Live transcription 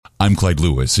I'm Clyde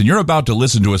Lewis, and you're about to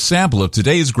listen to a sample of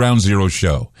today's Ground Zero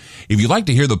show. If you'd like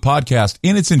to hear the podcast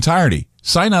in its entirety,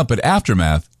 sign up at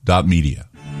aftermath.media.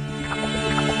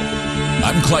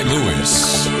 I'm Clyde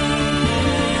Lewis,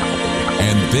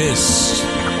 and this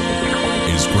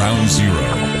is Ground Zero.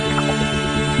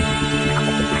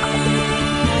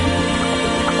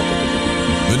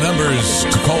 The numbers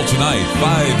to call tonight,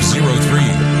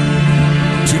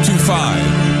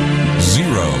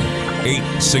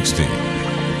 503-225-0860.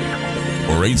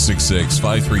 Or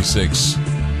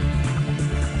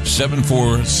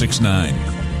 866-536-7469.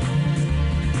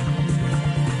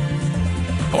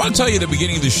 I want to tell you at the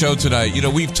beginning of the show tonight,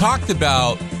 we've talked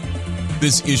about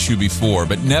this issue before,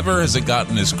 but never has it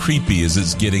gotten as creepy as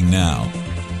it's getting now.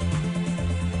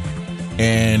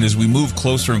 And as we move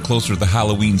closer and closer to the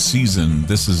Halloween season,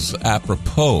 this is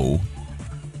apropos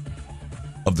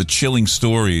of the chilling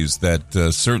stories that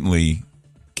certainly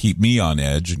keep me on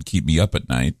edge and keep me up at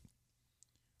night.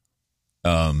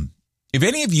 If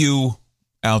any of you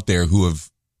out there who have,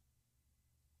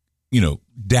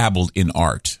 dabbled in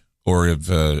art or have,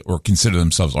 or consider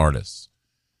themselves artists,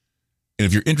 and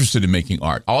if you're interested in making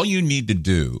art, all you need to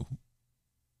do,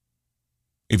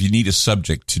 if you need a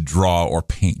subject to draw or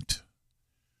paint,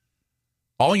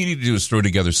 all you need to do is throw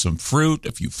together some fruit,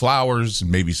 a few flowers, and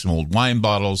maybe some old wine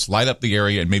bottles, light up the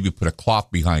area, and maybe put a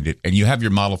cloth behind it, and you have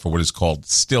your model for what is called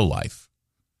still life.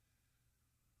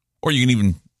 Or you can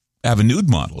even have a nude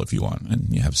model if you want,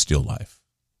 and you have still life.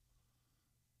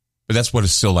 But that's what a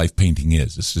still life painting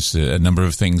is. It's just a number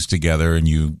of things together, and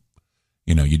you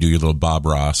do your little Bob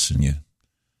Ross, and you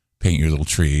paint your little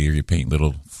tree, or you paint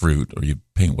little fruit, or you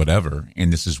paint whatever,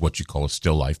 and this is what you call a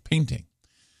still life painting.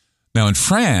 Now, in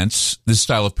France, this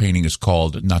style of painting is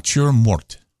called nature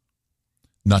morte.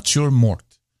 Nature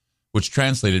morte, which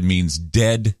translated means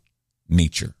dead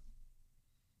nature.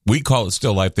 We call it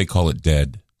still life, they call it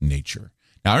dead nature.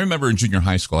 Now, I remember in junior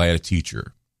high school, I had a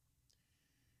teacher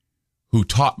who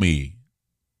taught me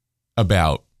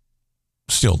about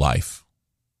still life.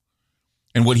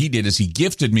 And what he did is he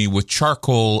gifted me with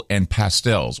charcoal and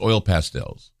pastels, oil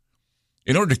pastels,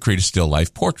 in order to create a still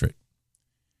life portrait.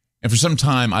 And for some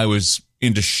time, I was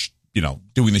into,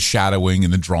 doing the shadowing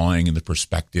and the drawing and the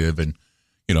perspective. And,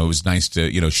 it was nice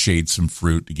to, shade some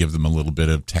fruit to give them a little bit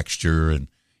of texture. And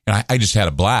I just had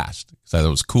a blast because I thought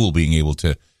it was cool being able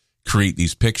to create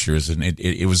these pictures, and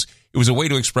it was a way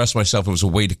to express myself. It was a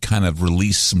way to kind of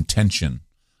release some tension.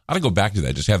 I ought to go back to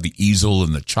that. Just have the easel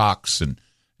and the chalks and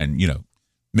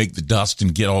make the dust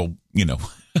and get all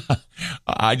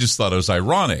I just thought it was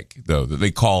ironic though that they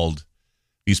called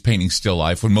these paintings still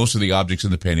life when most of the objects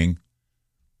in the painting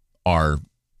are,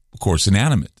 of course,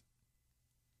 inanimate.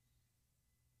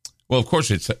 Well, of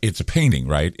course, it's a painting,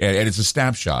 right? And it's a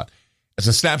snapshot. It's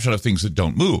a snapshot of things that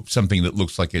don't move. Something that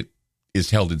looks like it is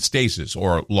held in stasis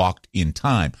or locked in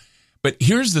time. But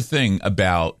here's the thing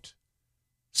about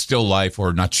still life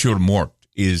or nature morte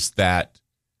is that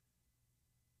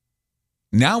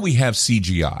now we have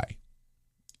CGI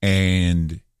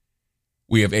and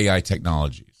we have AI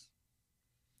technologies.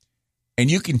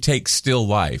 And you can take still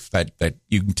life, that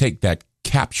you can take that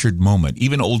captured moment,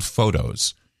 even old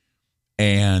photos,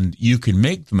 and you can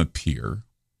make them appear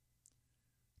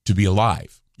to be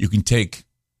alive. You can take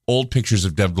old pictures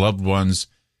of dead loved ones,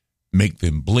 make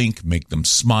them blink, make them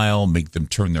smile, make them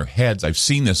turn their heads. I've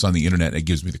seen this on the internet, and it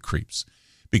gives me the creeps.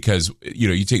 Because,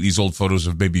 you take these old photos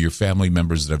of maybe your family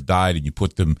members that have died, and you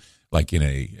put them like in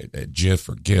a GIF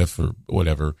or GIF or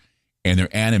whatever, and they're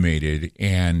animated,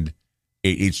 and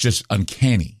it's just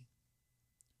uncanny.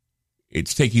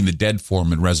 It's taking the dead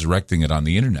form and resurrecting it on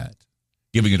the internet,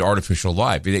 giving it artificial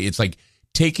life. It's like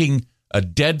taking a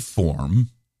dead form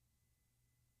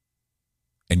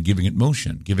and giving it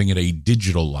motion, giving it a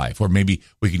digital life, or maybe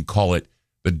we can call it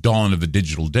the dawn of the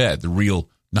digital dead, the real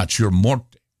nature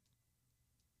morte.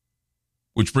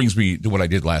 Which brings me to what I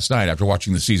did last night after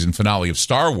watching the season finale of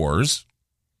Star Wars.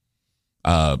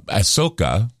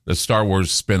 Ahsoka, the Star Wars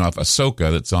spinoff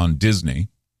Ahsoka that's on Disney.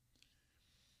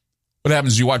 What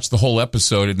happens is you watch the whole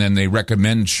episode and then they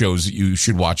recommend shows that you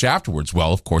should watch afterwards.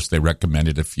 Well, of course, they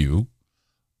recommended a few,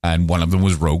 and one of them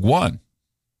was Rogue One.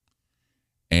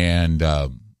 And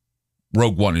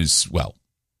Rogue One is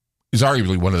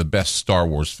arguably one of the best Star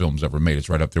Wars films ever made. It's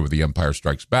right up there with The Empire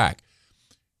Strikes Back.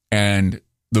 And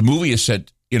the movie is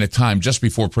set in a time just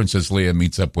before Princess Leia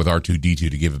meets up with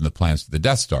R2-D2 to give him the plans to the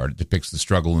Death Star. It depicts the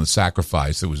struggle and the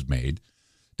sacrifice that was made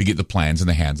to get the plans in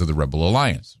the hands of the Rebel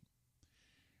Alliance.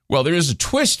 Well, there is a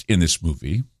twist in this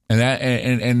movie,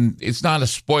 and it's not a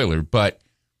spoiler, but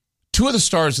two of the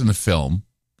stars in the film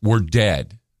were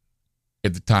dead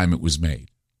at the time it was made.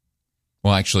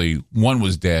 Well, actually, one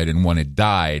was dead and one had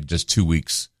died just 2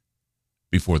 weeks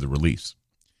before the release.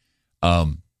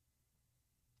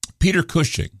 Peter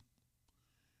Cushing,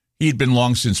 he had been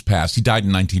long since passed. He died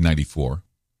in 1994.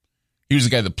 He was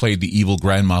the guy that played the evil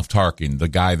Grand Moff Tarkin, the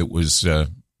guy that was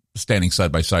standing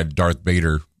side by side with Darth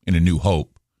Vader in A New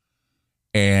Hope.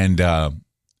 And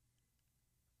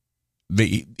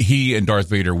he and Darth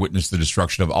Vader witnessed the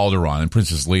destruction of Alderaan, and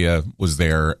Princess Leia was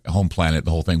there, home planet,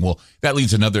 the whole thing. Well, that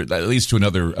leads to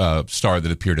another star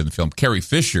that appeared in the film, Carrie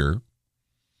Fisher.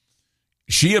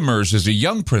 She emerged as a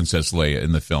young Princess Leia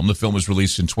in the film. The film was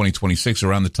released in 2026,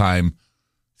 around the time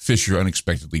Fisher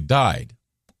unexpectedly died.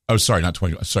 Oh, sorry,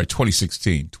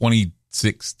 2016.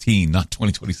 2016, not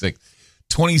 2026.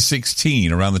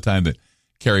 2016, around the time that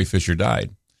Carrie Fisher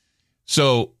died.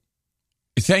 So,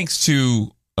 thanks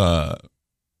to the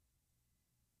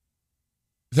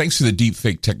deep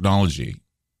fake technology,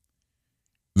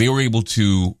 they were able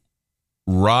to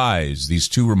rise these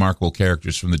two remarkable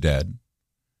characters from the dead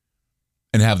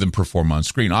and have them perform on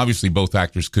screen. Obviously, both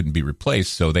actors couldn't be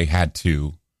replaced, so they had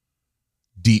to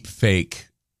deep fake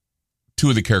two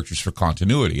of the characters for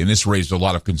continuity. And this raised a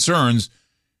lot of concerns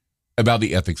about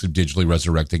the ethics of digitally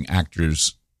resurrecting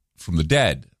actors from the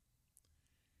dead.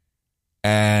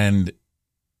 And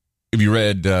if you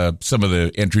read some of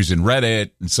the entries in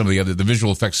Reddit and some of the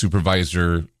visual effects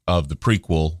supervisor of the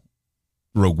prequel,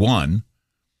 Rogue One,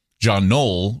 John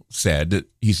Knoll, said,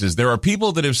 he says, there are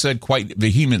people that have said quite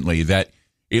vehemently that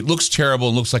it looks terrible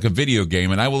and looks like a video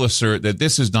game, and I will assert that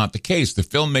this is not the case. The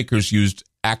filmmakers used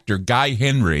actor Guy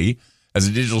Henry as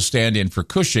a digital stand-in for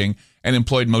Cushing and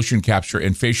employed motion capture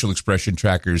and facial expression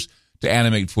trackers to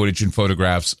animate footage and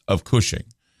photographs of Cushing.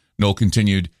 Knoll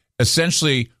continued,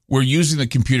 essentially, we're using the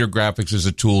computer graphics as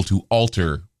a tool to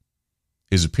alter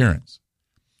his appearance.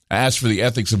 As for the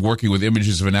ethics of working with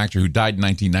images of an actor who died in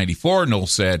 1994, Knoll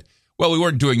said, well, we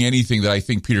weren't doing anything that I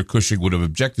think Peter Cushing would have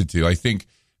objected to. I think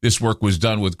this work was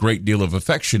done with a great deal of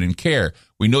affection and care.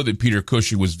 We know that Peter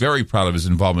Cushing was very proud of his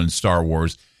involvement in Star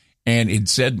Wars, and it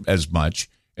said as much,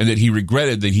 and that he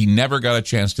regretted that he never got a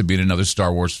chance to be in another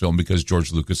Star Wars film because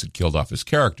George Lucas had killed off his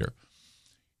character.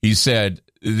 He said,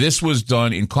 this was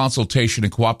done in consultation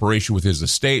and cooperation with his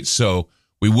estate, so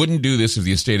we wouldn't do this if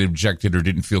the estate objected or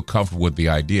didn't feel comfortable with the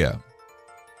idea.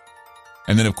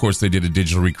 And then, of course, they did a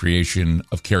digital recreation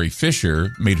of Carrie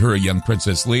Fisher, made her a young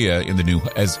Princess Leia in the new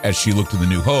as she looked in The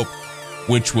New Hope,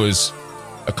 which was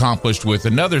accomplished with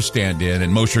another stand-in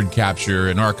and motion capture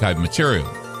and archived material.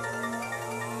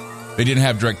 They didn't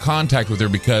have direct contact with her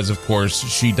because, of course,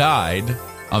 she died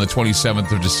on the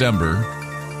 27th of December,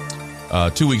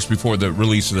 2 weeks before the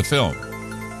release of the film.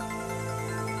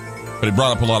 But it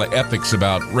brought up a lot of ethics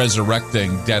about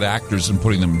resurrecting dead actors and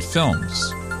putting them in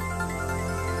films.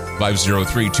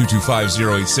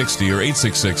 503-225-0860 or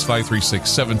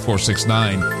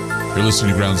 866-536-7469. You're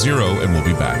listening to Ground Zero, and we'll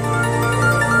be back.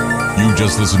 You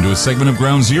just listened to a segment of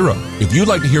Ground Zero. If you'd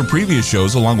like to hear previous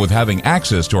shows along with having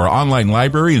access to our online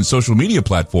library and social media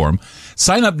platform,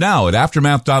 sign up now at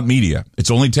aftermath.media.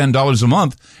 It's only $10 a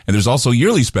month, and there's also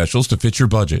yearly specials to fit your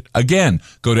budget. Again,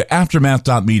 go to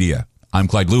aftermath.media. I'm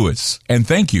Clyde Lewis, and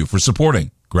thank you for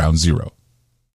supporting Ground Zero.